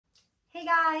Hey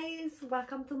guys,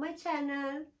 welcome to my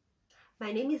channel.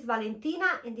 My name is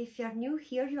Valentina, and if you're new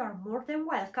here, you are more than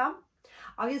welcome.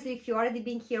 Obviously, if you already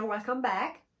been here, welcome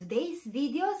back. Today's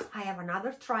videos, I have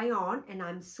another try on, and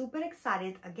I'm super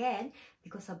excited again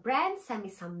because a brand sent me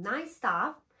some nice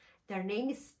stuff. Their name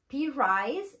is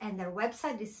Speerise and their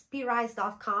website is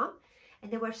speerise.com.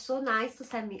 And they were so nice to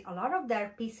send me a lot of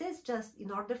their pieces just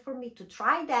in order for me to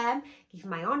try them, give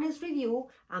my honest review.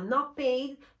 I'm not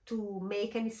paid to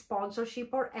make any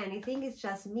sponsorship or anything. It's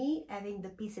just me having the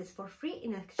pieces for free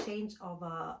in exchange of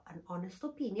an honest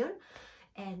opinion,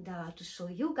 and to show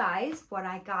you guys what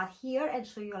I got here and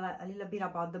show you a little bit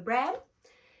about the brand.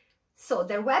 So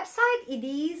their website,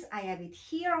 I have it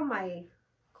here on my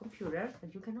computer,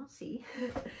 but you cannot see.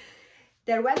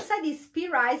 Their website is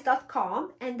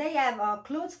speerise.com, and they have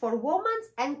clothes for women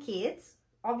and kids.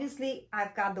 Obviously,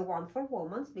 I've got the one for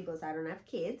women because I don't have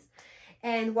kids.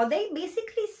 And what they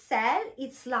basically sell,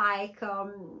 it's like,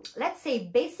 let's say,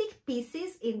 basic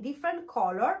pieces in different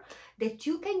color that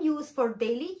you can use for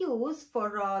daily use,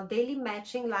 for daily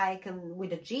matching, like with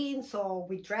the jeans or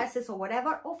with dresses or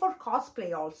whatever, or for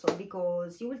cosplay also,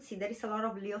 because you will see there is a lot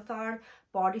of leotard,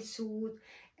 bodysuit,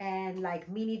 and like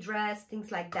mini dress,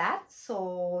 things like that.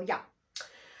 So yeah,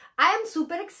 I am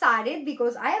super excited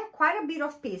because I have quite a bit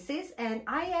of pieces, and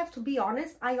I have to be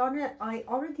honest, I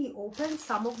already opened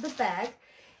some of the bag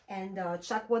and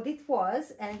checked what it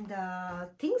was, and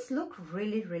things look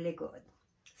really good.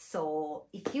 So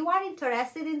if you are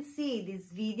interested in seeing this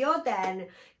video, then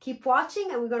keep watching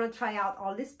and we're gonna try out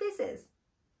all these pieces.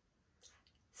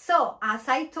 So as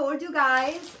I told you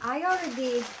guys, I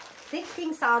already take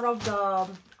things out of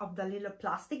the little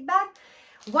plastic bag.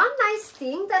 One nice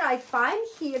thing that I find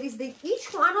here is that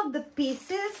each one of the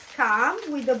pieces come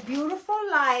with a beautiful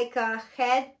like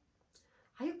head,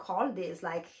 how you call this,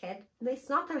 like head, it's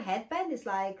not a headband, it's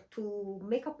like to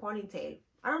make a ponytail.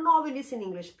 I don't know how it is in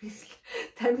English. Please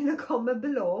tell me in the comment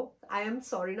below. I am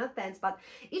sorry in advance, but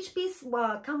each piece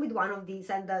come with one of these,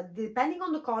 and depending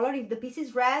on the color, if the piece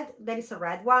is red, there is a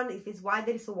red one, if it's white,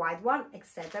 there is a white one,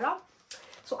 etc.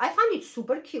 So I find it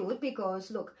super cute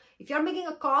because, look, if you're making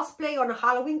a cosplay or a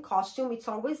Halloween costume, it's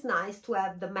always nice to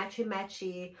have the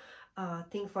matchy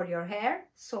thing for your hair.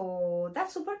 So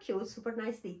that's super cute, super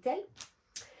nice detail.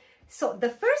 So the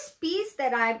first piece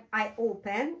that I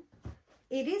open,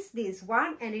 it is this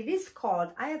one, and it is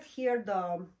called, I have here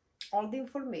all the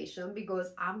information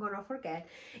because I'm gonna forget.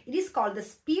 It is called the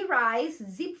Speerise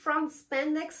Zip Front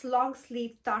Spandex Long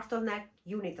Sleeve Turtleneck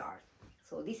Unitard.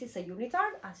 So this is a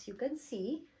unitard, as you can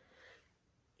see.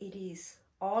 It is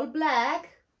all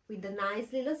black with a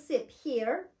nice little zip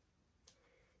here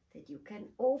that you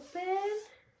can open.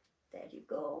 There you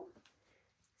go.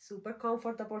 Super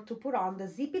comfortable to put on. The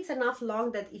zip is enough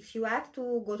long that if you have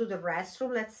to go to the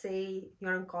restroom, let's say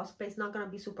you're in cosplay, it's not gonna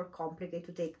be super complicated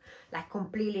to take like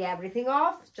completely everything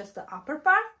off, just the upper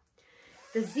part.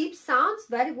 The zip sounds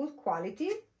very good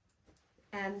quality.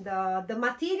 And the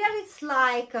material is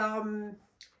like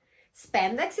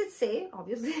spandex, it say,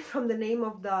 obviously from the name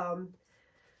of the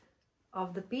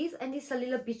piece, and it's a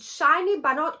little bit shiny,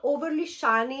 but not overly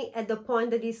shiny at the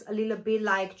point that it's a little bit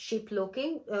like cheap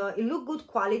looking. It look good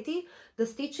quality. The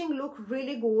stitching look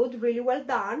really good, really well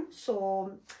done.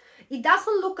 So it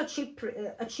doesn't look a cheap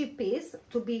piece,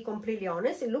 to be completely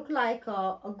honest. It look like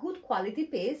a good quality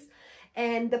piece.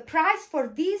 And the price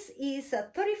for this is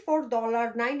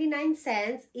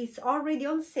 $34.99. It's already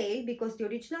on sale because the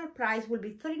original price will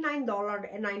be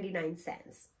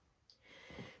 $39.99.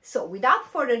 So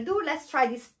without further ado, let's try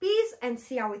this piece and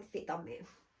see how it fits on me.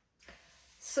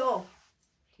 So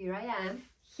here I am.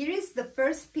 Here is the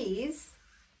first piece,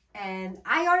 and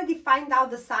I already find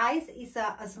out the size is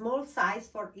a small size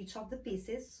for each of the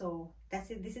pieces. So that's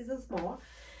it. This is a small.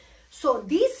 So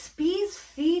this piece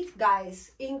fit,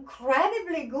 guys,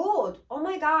 incredibly good. Oh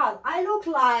my God, I look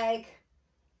like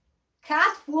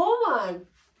Catwoman.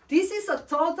 This is a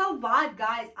total vibe,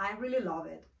 guys. I really love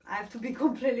it. I have to be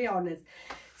completely honest.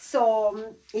 So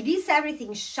it is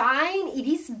everything shine. It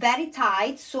is very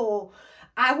tight. So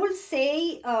I will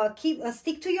say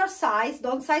stick to your size.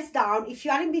 Don't size down. If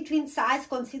you are in between size,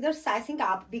 consider sizing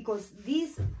up because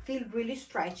these feel really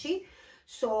stretchy.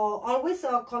 So always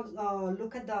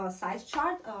look at the size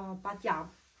chart, but yeah,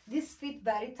 this fit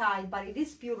very tight, but it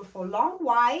is beautiful. Long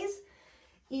wise,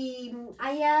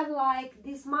 I have like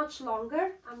this much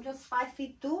longer. I'm just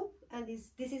 5'2", and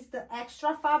this is the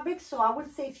extra fabric. So I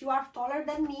would say if you are taller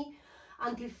than me,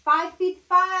 until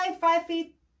 5'5", 5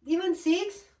 feet, even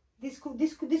 6, this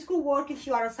could work if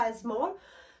you are a size small.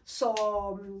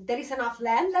 So there is enough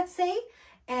length, let's say.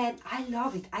 And I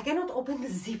love it. I cannot open the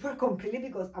zipper completely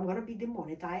because I'm gonna be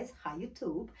demonetized. Hi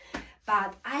YouTube.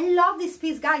 But I love this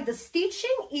piece, guys. The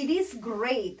stitching, it is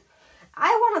great. I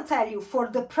want to tell you, for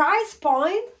the price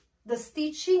point, the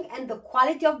stitching and the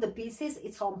quality of the pieces,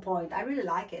 it's on point. I really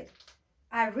like it.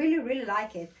 I really, really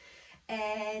like it.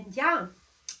 And yeah,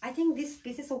 I think this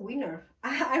piece is a winner.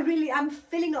 I'm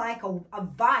feeling like a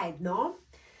vibe, no?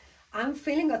 I'm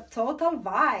feeling a total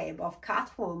vibe of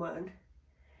Catwoman.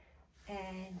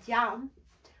 And yeah,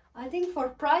 I think for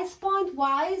price point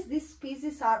wise, these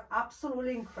pieces are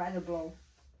absolutely incredible.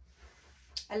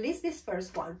 At least this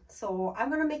first one. So I'm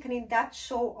gonna make an in-depth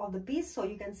show of the piece so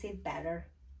you can see it better.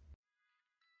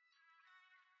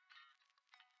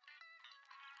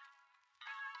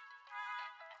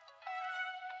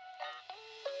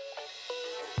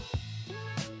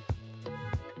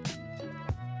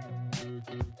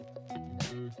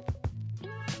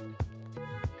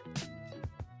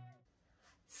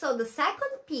 So the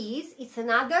second piece, it's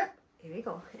another, here we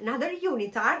go, another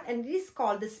unitard, and it is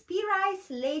called the Speerise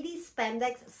Lady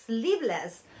Spandex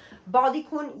Sleeveless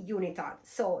Bodysuit Unitard.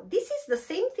 So this is the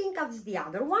same thing as the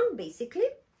other one, basically,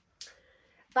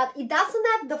 but it doesn't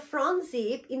have the front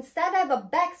zip. Instead, I have a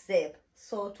back zip.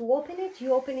 So to open it,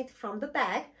 you open it from the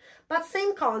back, but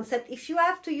same concept. If you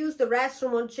have to use the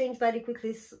restroom or change very quickly,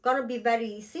 it's gonna be very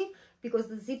easy because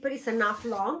the zipper is enough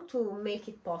long to make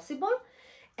it possible.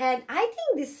 And I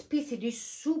think this piece, it is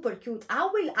super cute. I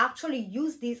will actually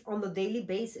use this on a daily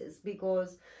basis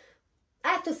because I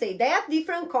have to say, they have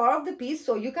different color of the piece,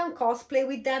 so you can cosplay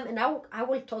with them, and I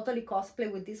will totally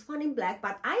cosplay with this one in black.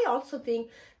 But I also think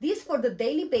this for the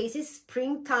daily basis,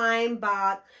 springtime,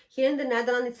 but here in the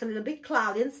Netherlands it's a little bit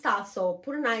cloudy and stuff, so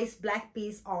put a nice black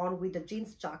piece on with a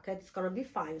jeans jacket, it's gonna be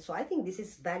fine. So I think this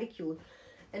is very cute,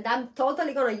 and I'm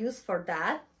totally gonna use for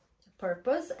that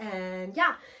purpose. And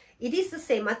yeah, it is the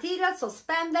same material, so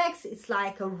spandex. It's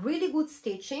like a really good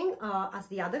stitching as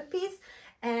the other piece,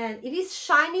 and it is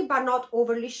shiny but not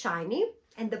overly shiny.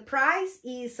 And the price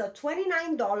is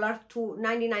 $29 to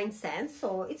 99 cents,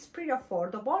 so it's pretty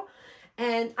affordable.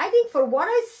 And I think for what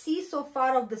I see so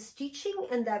far of the stitching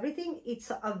and everything, it's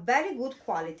a very good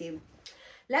quality.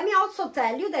 Let me also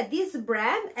tell you that this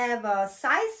brand have a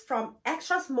size from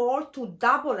extra small to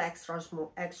double extra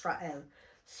small, extra L.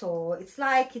 So it's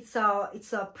like it's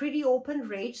a pretty open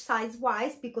range size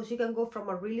wise, because you can go from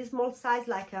a really small size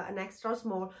like an extra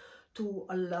small to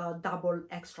a double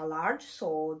extra large.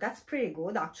 So that's pretty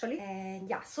good actually. And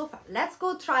yeah, so far let's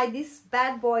go try this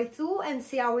bad boy too and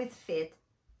see how it fits.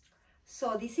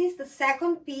 So this is the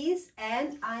second piece,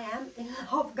 and I am in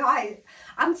love, guys.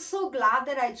 I'm so glad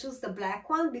that I choose the black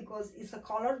one because it's a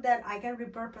color that I can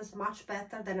repurpose much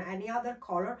better than any other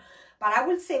color. But I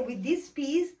will say with this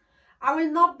piece, I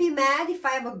will not be mad if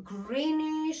I have a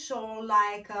greenish or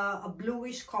like a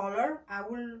bluish color.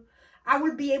 I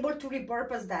will be able to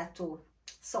repurpose that too.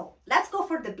 So let's go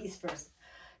for the piece first.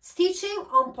 Stitching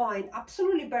on point,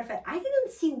 absolutely perfect. I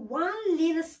didn't see one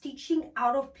little stitching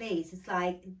out of place. It's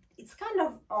like, it's kind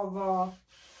of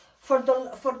for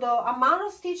the amount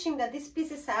of stitching that these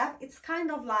pieces have, it's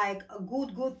kind of like a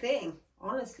good thing,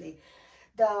 honestly.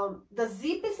 The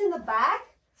zip is in the back,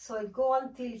 so it go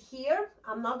until here.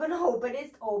 I'm not gonna open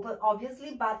it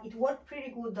obviously, but it worked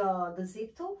pretty good, the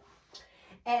zip too.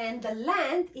 And the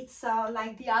length, it's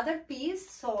like the other piece,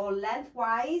 so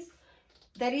lengthwise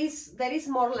there is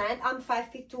more length. I'm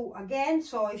 5'2" again,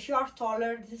 so if you are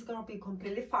taller, this is gonna be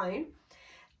completely fine.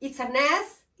 It's an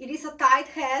S, it is a tight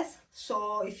S,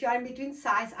 so if you are in between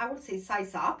size, I would say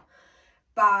size up.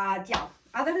 But yeah,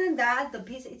 other than that, the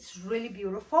piece, it's really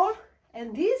beautiful.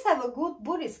 And these have a good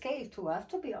booty scale too, I have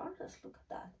to be honest. Look at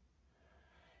that.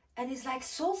 And it's like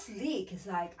so sleek. It's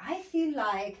like, I feel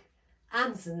like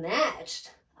I'm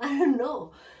snatched. I don't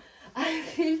know. I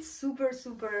feel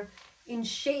super in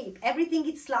shape. Everything,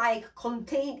 it's like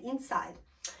contained inside.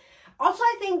 Also,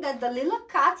 I think that the little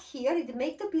cut here, it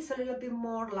makes the piece a little bit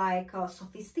more like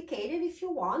sophisticated if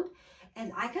you want.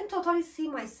 And I can totally see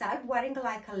myself wearing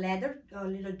like a leather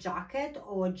little jacket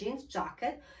or a jeans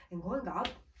jacket and going out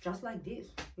just like this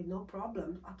with no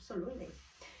problem. Absolutely.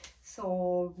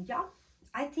 So yeah,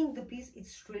 I think the piece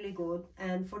is really good,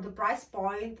 and for the price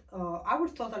point, I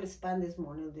would totally spend this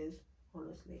money on this,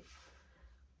 honestly.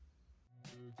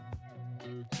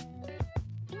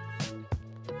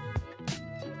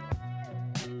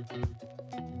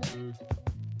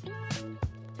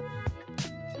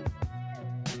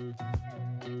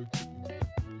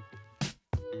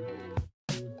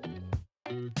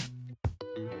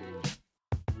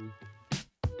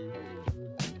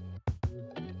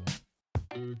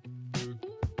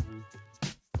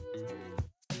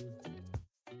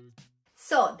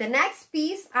 So the next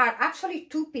piece are actually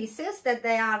two pieces that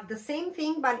they are the same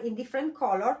thing but in different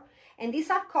color, and these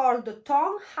are called the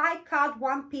Tom High Cut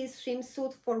One Piece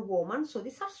Swimsuit for Women. So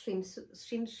these are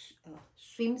swimsuits.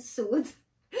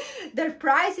 Their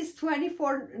price is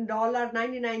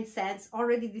 $24.99,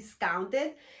 already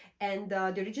discounted, and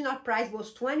the original price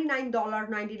was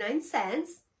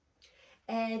 $29.99.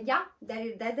 And yeah,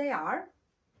 there they are.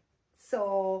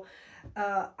 So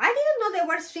I didn't know they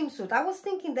were swimsuit. I was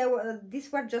thinking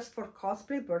these were just for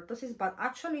cosplay purposes, but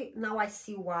actually now I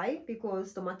see why,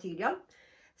 because the material.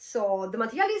 So the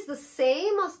material is the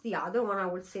same as the other one, I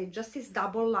would say, just this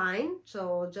double line.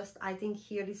 So just, I think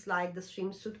here is like the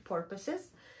swimsuit purposes.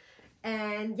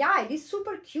 And yeah, it is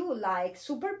super cute, like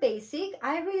super basic.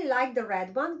 I really like the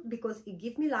red one because it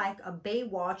gives me like a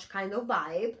Baywatch kind of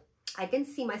vibe. I can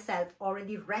see myself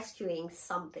already rescuing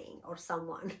something or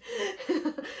someone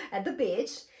at the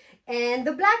beach. And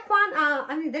the black one,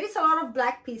 I mean, there is a lot of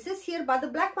black pieces here, but the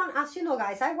black one, as you know,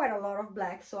 guys, I wear a lot of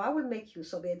black, so I will make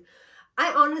use of it.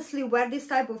 I honestly wear this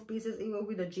type of pieces even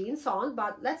with the jeans on,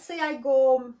 but let's say I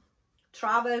go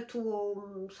travel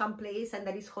to some place and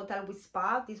there is hotel with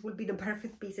spa, this will be the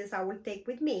perfect pieces I will take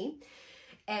with me.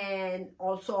 And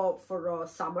also for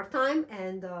summertime,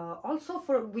 and also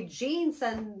for with jeans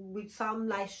and with some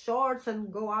nice shorts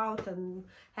and go out and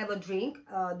have a drink.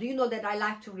 Do you know that I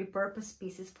like to repurpose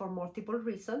pieces for multiple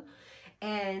reasons?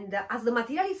 And as the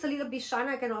material is a little bit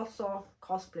shiny, I can also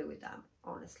cosplay with them,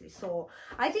 honestly. So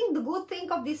I think the good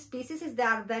thing of these pieces is they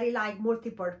are very like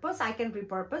multi-purpose. I can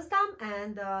repurpose them,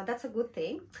 and that's a good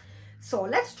thing. So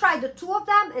let's try the two of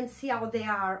them and see how they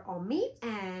are on me,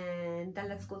 and then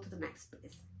let's go to the next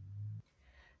piece.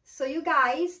 So you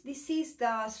guys, this is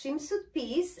the swimsuit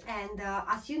piece, and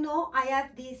as you know, I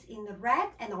have this in red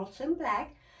and also in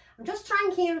black. I'm just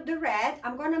trying here the red.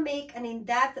 I'm gonna make an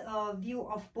in-depth view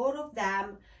of both of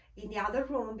them in the other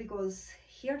room, because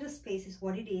here the space is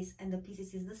what it is and the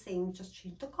pieces is the same, just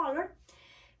change the color.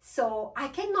 So I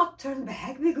cannot turn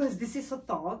back because this is a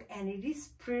dog and it is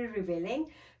pretty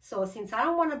revealing. So since I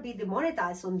don't want to be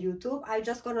demonetized on YouTube, I'm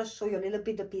just gonna show you a little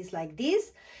bit the piece like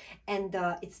this. And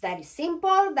it's very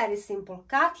simple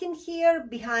cutting here.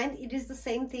 Behind it is the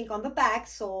same thing on the back,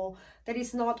 so there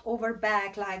is not over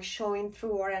back like showing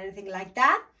through or anything like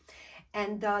that.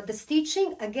 And the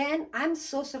stitching, again, I'm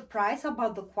so surprised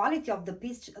about the quality of the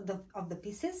piece of the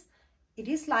pieces. It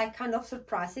is like kind of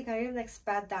surprising. I didn't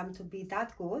expect them to be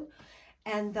that good.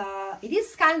 And it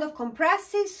is kind of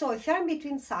compressive, so if you're in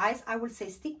between size, I would say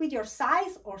stick with your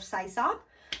size or size up.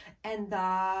 And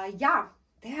yeah,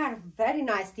 they are very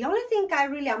nice. The only thing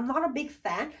I'm not a big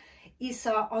fan is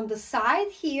on the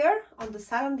side here, on the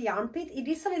side on the armpit, it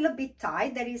is a little bit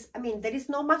tight. There is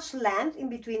not much length in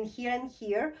between here and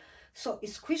here, so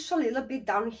it's squished a little bit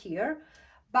down here,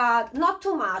 but not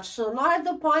too much, so not at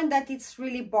the point that it's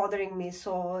really bothering me,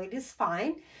 so it is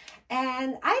fine.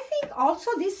 And I think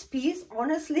also this piece,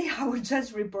 honestly, I would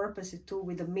just repurpose it too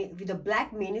with a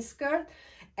black miniskirt,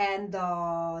 and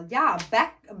yeah,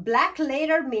 black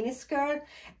leather miniskirt,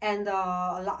 and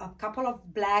a couple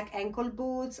of black ankle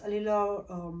boots, a little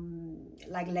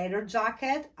like leather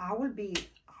jacket. I will be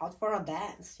out for a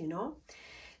dance, you know.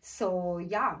 So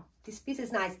yeah, this piece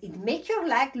is nice. It makes your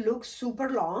leg look super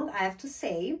long, I have to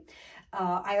say.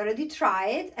 I already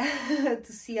tried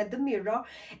to see at the mirror,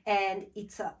 and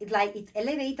it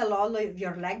elevates a lot of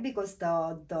your leg, because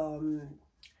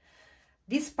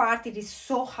this part, it is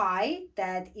so high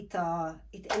that it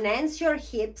enhances your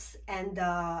hips, and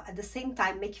at the same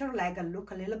time make your leg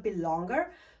look a little bit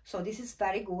longer. So this is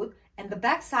very good. And the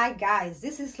back side, guys,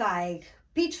 this is like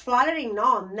peach fluttering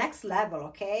on next level,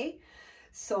 okay?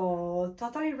 So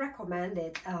totally recommend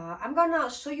it. I'm gonna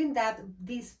show you that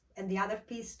this and the other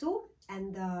piece too,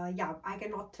 and yeah, I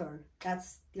cannot turn,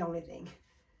 that's the only thing.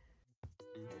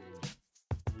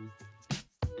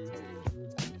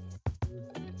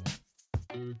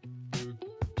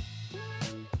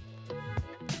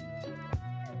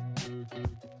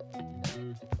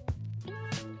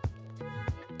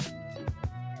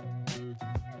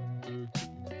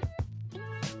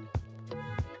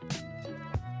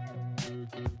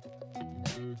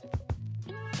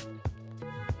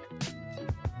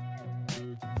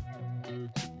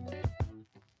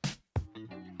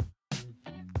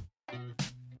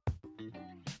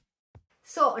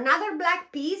 So another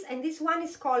black piece, and this one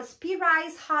is called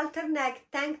Speerise Halter Neck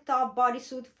Tank Top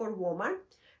Bodysuit for Woman.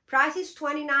 Price is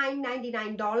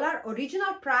 $29.99.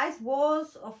 Original price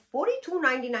was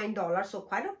 $42.99, so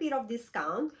quite a bit of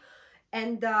discount.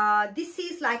 And this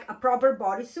is like a proper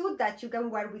bodysuit that you can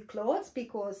wear with clothes,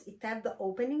 because it had the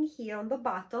opening here on the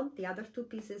bottom. The other two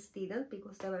pieces didn't,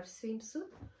 because they were swimsuit.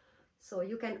 So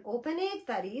you can open it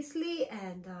very easily,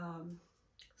 and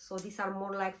so these are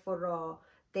more like for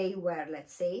day wear,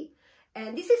 let's say.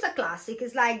 And this is a classic.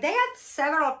 It's like they have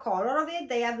several colors of it.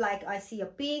 They have like, I see a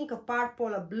pink, a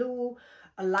purple, a blue,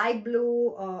 a light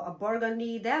blue, a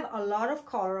burgundy. They have a lot of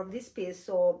color of this piece,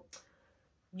 so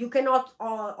you cannot,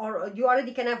 or you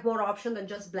already can have more option than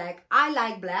just black. I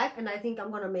like black, and I think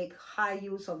I'm gonna make high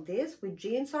use of this with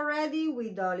jeans already,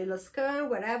 with a little skirt,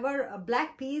 whatever. A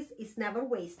black piece is never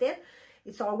wasted.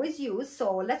 It's always used.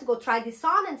 So let's go try this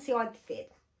on and see how it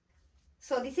fits.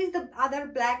 So this is the other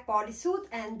black bodysuit,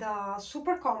 and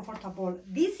super comfortable.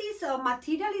 This is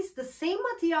material is the same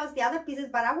material as the other pieces,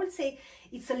 but I would say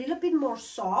it's a little bit more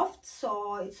soft.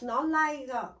 So it's not like,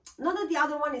 not that the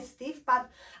other one is stiff,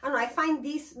 but I don't know, I find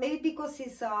this, maybe because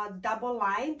it's double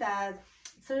lined, that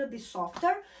it's a little bit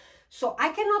softer. So I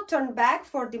cannot turn back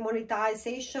for the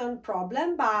monetization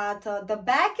problem, but the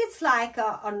back, it's like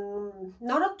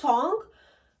not a tongue,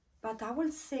 but I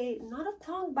will say not a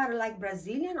tongue, but like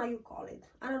Brazilian, how you call it,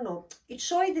 I don't know. It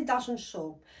shows, it doesn't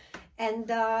show. And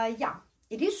yeah,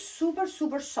 it is super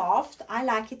soft. I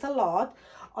like it a lot.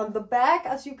 On the back,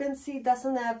 as you can see, it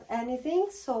doesn't have anything,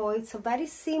 so it's a very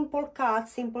simple cut,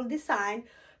 simple design,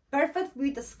 perfect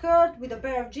with a skirt, with a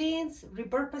pair of jeans,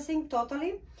 repurposing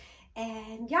totally.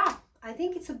 And yeah, I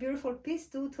think it's a beautiful piece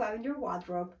too to have in your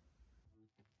wardrobe.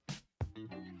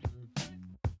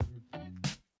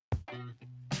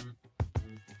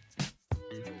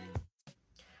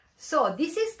 So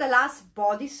this is the last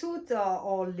bodysuit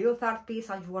or leotard piece,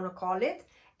 as you want to call it,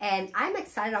 and I'm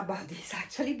excited about this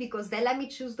actually, because they let me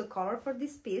choose the color for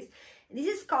this piece. This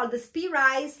is called the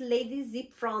Speerise Lady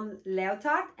Zip from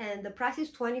Leotard, and the price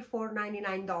is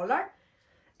 $24.99.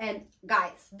 And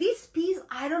guys, this piece,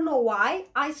 I don't know why,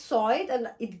 I saw it and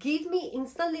it gave me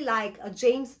instantly like a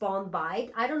James Bond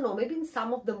vibe. I don't know, maybe in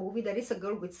some of the movie there is a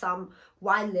girl with some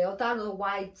white leotard or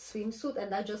white swimsuit,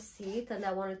 and I just see it and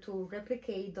I wanted to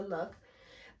replicate the look.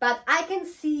 But I can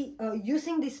see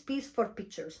using this piece for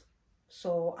pictures.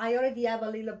 So I already have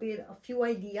a few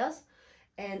ideas,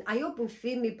 and I hope it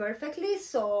fit me perfectly,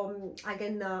 so I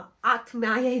can act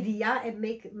my idea and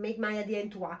make my idea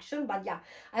into action. But yeah,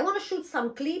 I want to shoot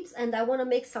some clips and I want to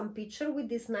make some picture with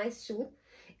this nice suit.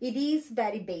 It is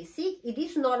very basic. It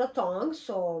is not a tongue,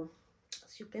 so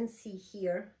as you can see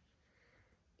here,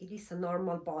 it is a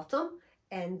normal bottom,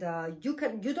 and you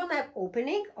don't have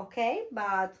opening, okay?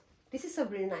 But this is a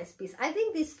really nice piece. I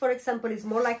think this, for example, is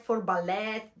more like for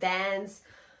ballet, dance,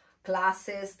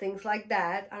 classes, things like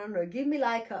that. I don't know, give me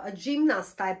like a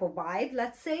gymnast type of vibe,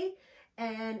 let's say.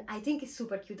 And I think it's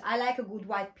super cute. I like a good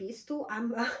white piece too.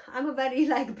 I'm a very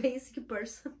like basic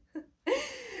person.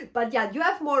 But yeah, you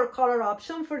have more color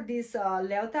option for this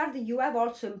leotard. You have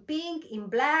also in pink, in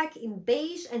black, in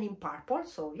beige, and in purple,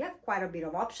 so you have quite a bit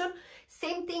of option.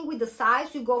 Same thing with the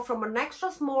size. You go from an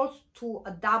extra small to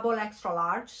a double extra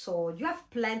large, so you have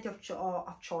plenty of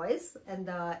choice. And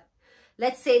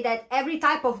let's say that every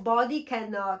type of body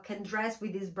can dress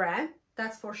with this brand,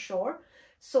 that's for sure.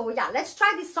 So yeah, let's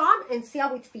try this on and see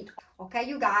how it fits. Okay,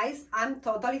 you guys, I'm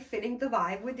totally feeling the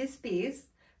vibe with this piece.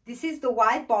 This is the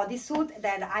white bodysuit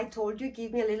that I told you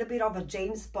give me a little bit of a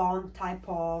James Bond type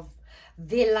of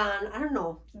villain. I don't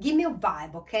know, give me a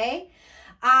vibe, okay?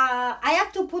 I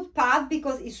have to put pad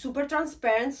because it's super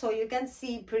transparent, so you can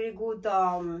see pretty good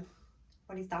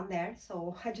what is down there.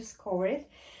 So I just cover it.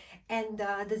 And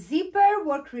the zipper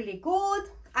worked really good.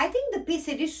 I think the piece,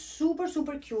 it is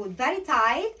super cute, very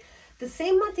tight, the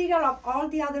same material of all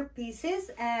the other pieces,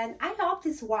 and I love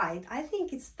this white. I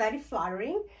think it's very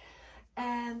flattering.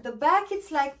 And the back,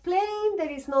 it's like plain, there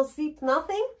is no zip,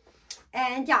 nothing.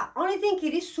 And yeah, only thing,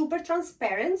 it is super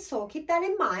transparent, so keep that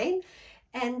in mind.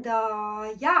 And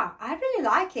yeah, I really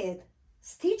like it.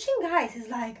 Stitching, guys, is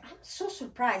like, I'm so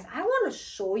surprised. I want to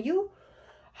show you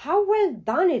how well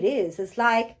done it is. It's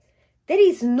like there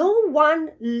is no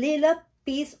one little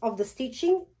piece of the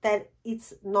stitching that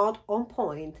it's not on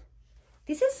point.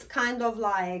 This is kind of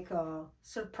like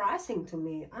surprising to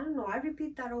me. I don't know, I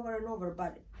repeat that over and over,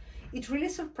 but it really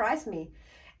surprised me.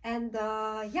 And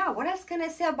yeah, what else can I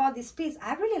say about this piece?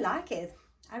 I really like it.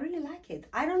 I really like it.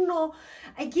 I don't know,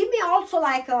 it give me also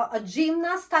like a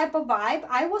gymnast type of vibe.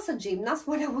 I was a gymnast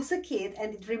when I was a kid,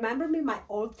 and it remembered me my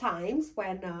old times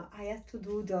when I had to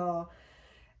do the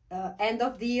end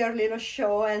of the year little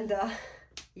show. And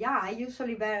yeah, I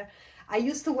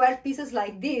used to wear pieces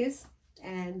like this,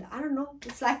 and I don't know,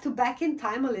 it's like to back in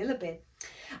time a little bit.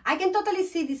 I can totally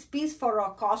see this piece for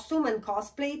costume and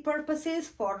cosplay purposes,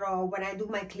 for when I do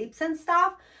my clips and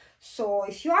stuff. So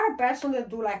if you are a person that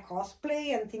do like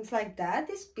cosplay and things like that,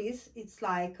 this piece, it's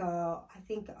like I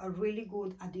think a really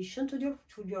good addition to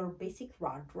your basic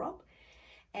wardrobe.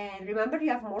 And remember, you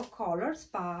have more colors,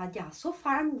 but yeah, so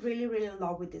far I'm really in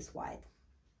love with this white.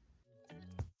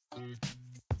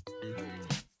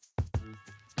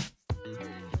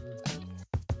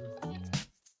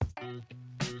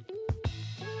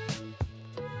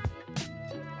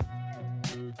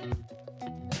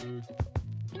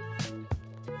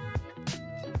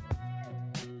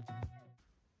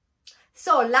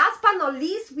 So last but not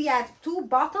least, we have two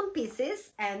bottom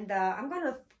pieces, and I'm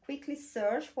gonna quickly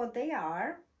search what they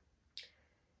are.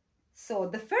 So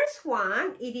the first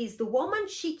one, it is the Woman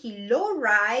Cheeky Low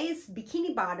Rise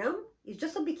Bikini Bottom. It's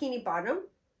just a bikini bottom,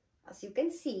 as you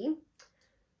can see.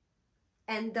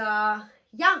 And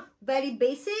yeah, very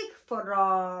basic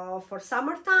for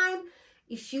summertime.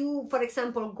 If you, for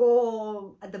example,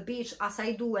 go at the beach as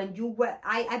I do, and you wear,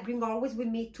 I bring always with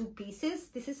me two pieces.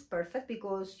 This is perfect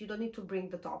because you don't need to bring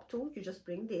the top two. You just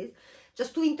bring this,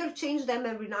 just to interchange them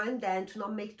every now and then, to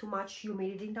not make too much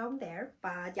humidity down there.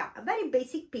 But yeah, a very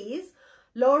basic piece,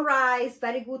 low rise,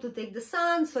 very good to take the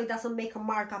sun, so it doesn't make a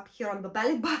mark up here on the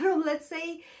belly button, let's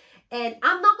say. And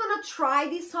I'm not gonna try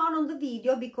this on the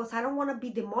video because I don't want to be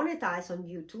demonetized on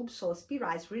YouTube. So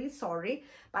Speerise, really sorry,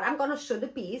 but I'm gonna show the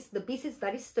piece. The piece is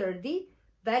very sturdy,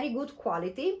 very good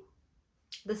quality.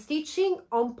 The stitching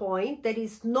on point. There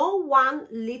is no one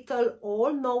little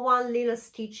hole, no one little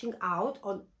stitching out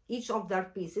on each of their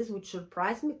pieces, which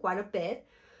surprised me quite a bit.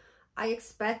 I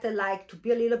expected like to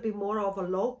be a little bit more of a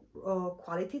low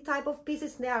quality type of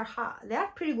pieces. They are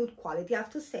pretty good quality, I have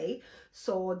to say.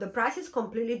 So the price is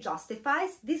completely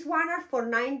justifies. These one are for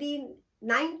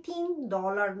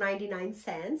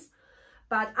 $19.99.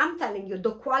 But I'm telling you,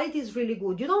 the quality is really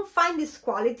good. You don't find this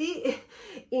quality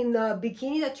in a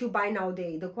bikini that you buy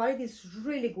nowadays. The quality is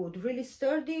really good, really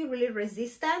sturdy, really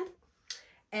resistant.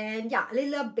 And yeah, a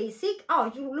little basic. Oh,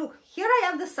 you look, here I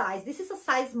have the size. This is a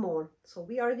size small, so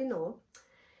we already know.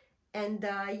 And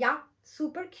yeah,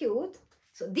 super cute.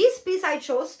 So this piece I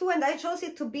chose to, and I chose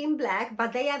it to be in black,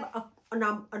 but they have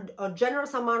a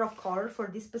generous amount of color for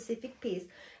this specific piece.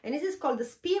 And this is called the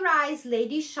Speerise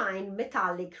Lady Shine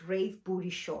Metallic Rave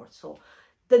Booty Short. So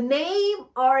the name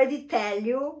already tell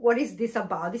you what is this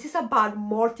about. This is about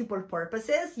multiple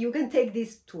purposes. You can take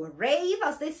this to a rave,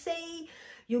 as they say.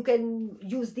 You can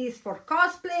use this for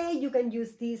cosplay, you can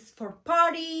use this for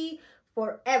party,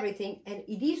 for everything. And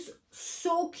it is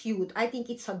so cute. I think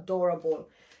it's adorable.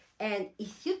 And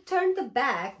if you turn the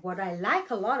back, what I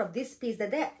like a lot of this piece,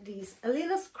 that there is a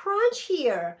little scrunch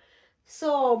here.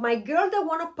 So my girl that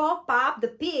want to pop up the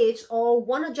peach or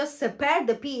want to just separe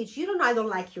the peach, you know, I don't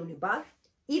like unibut.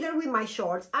 Either with my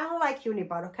shorts, I don't like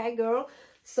unibut, okay, girl?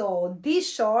 So these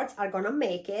shorts are gonna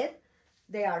make it.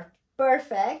 They are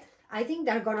perfect. I think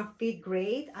they're gonna fit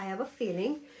great. I have a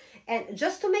feeling. And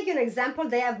just to make you an example,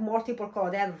 they have multiple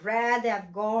colors. They have red, they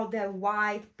have gold, they have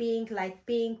white, pink, light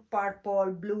pink,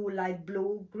 purple, blue, light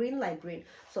blue, green, light green.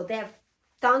 So they have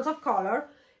tons of color.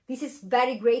 This is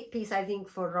very great piece, I think,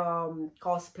 for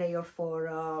cosplay or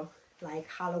for like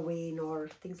Halloween or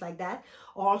things like that.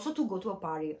 Or also to go to a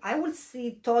party. I will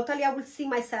see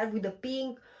myself with the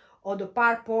pink or the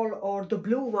purple or the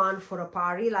blue one for a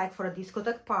party, like for a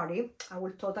discotheque party. I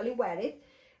will totally wear it.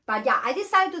 But yeah, I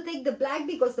decided to take the black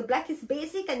because the black is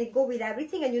basic and it go with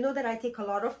everything. And you know that I take a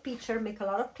lot of pictures, make a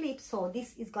lot of clips, so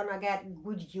this is gonna get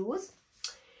good use.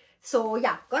 So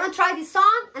yeah, gonna try this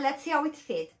on and let's see how it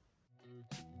fits.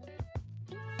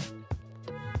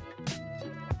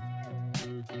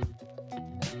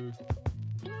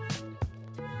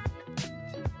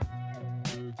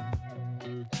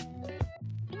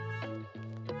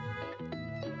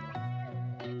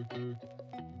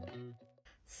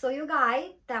 So you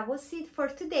guys, that was it for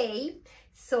today.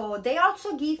 So they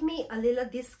also give me a little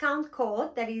discount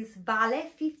code that is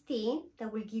VALE15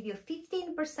 that will give you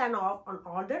 15% off on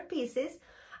all their pieces.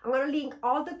 I'm gonna link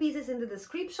all the pieces in the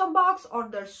description box or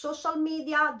their social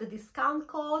media, the discount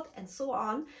code and so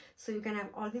on, so you can have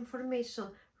all the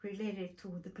information related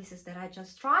to the pieces that I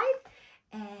just tried.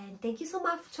 And thank you so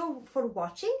much for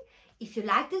watching. If you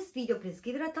like this video, please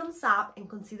give it a thumbs up and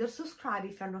consider subscribe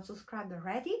if you're not subscribed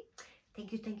already.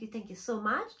 Thank you so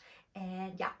much.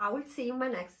 And yeah, I will see you in my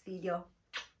next video.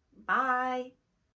 Bye.